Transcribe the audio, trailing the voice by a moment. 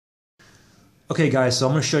Okay guys, so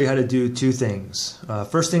I'm going to show you how to do two things.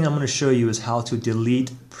 First thing I'm going to show you is how to delete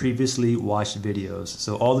previously watched videos.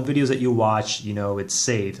 So all the videos that you watch, it's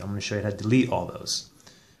saved. I'm going to show you how to delete all those.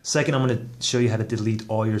 Second, I'm going to show you how to delete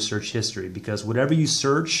all your search history, because whatever you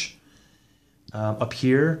search up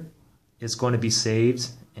here is going to be saved,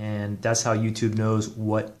 and that's how YouTube knows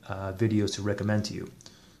what videos to recommend to you.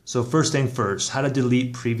 So first thing first, how to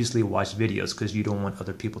delete previously watched videos, because you don't want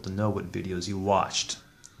other people to know what videos you watched.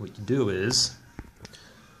 What you do is,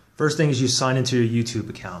 first thing is you sign into your YouTube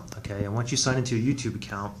account, okay? And once you sign into your YouTube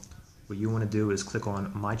account, what you want to do is click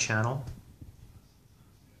on My Channel.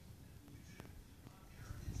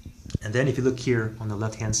 And then if you look here on the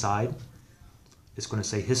left-hand side, it's going to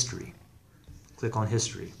say History. Click on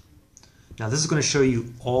History. Now this is going to show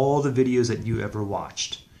you all the videos that you ever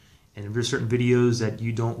watched. And if there's certain videos that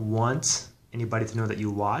you don't want anybody to know that you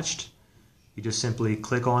watched, you just simply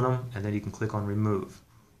click on them, and then you can click on Remove.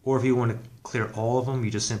 Or if you want to clear all of them, you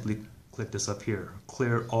just simply click this up here.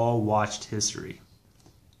 Clear all watched history.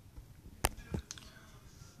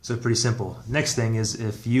 So pretty simple. Next thing is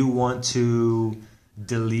if you want to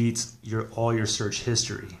delete all your search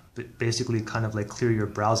history, but basically kind of like clear your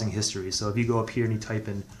browsing history. So if you go up here and you type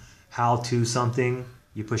in how to something,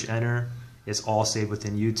 you push enter, it's all saved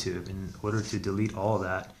within YouTube in order to delete all of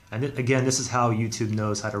that. And again, this is how YouTube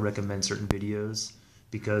knows how to recommend certain videos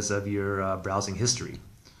because of your browsing history.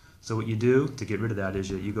 So what you do to get rid of that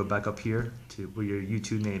is you go back up here to where your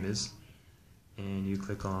YouTube name is, and you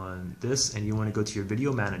click on this, and you want to go to your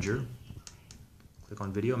video manager. Click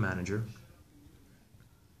on video manager.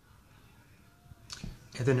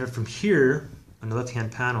 And then from here on the left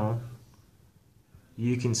hand panel,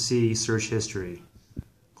 you can see search history.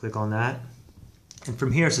 Click on that. And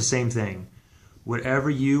from here it's the same thing.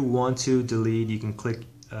 Whatever you want to delete, you can click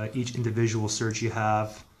each individual search you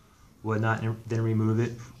have, whatnot, and then remove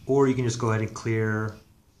it, or you can just go ahead and clear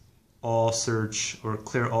all search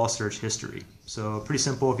history. So pretty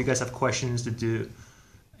simple. If you guys have questions to do,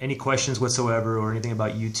 any questions whatsoever or anything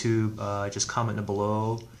about YouTube, just comment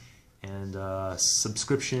below, and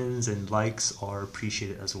subscriptions and likes are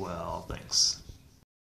appreciated as well. Thanks.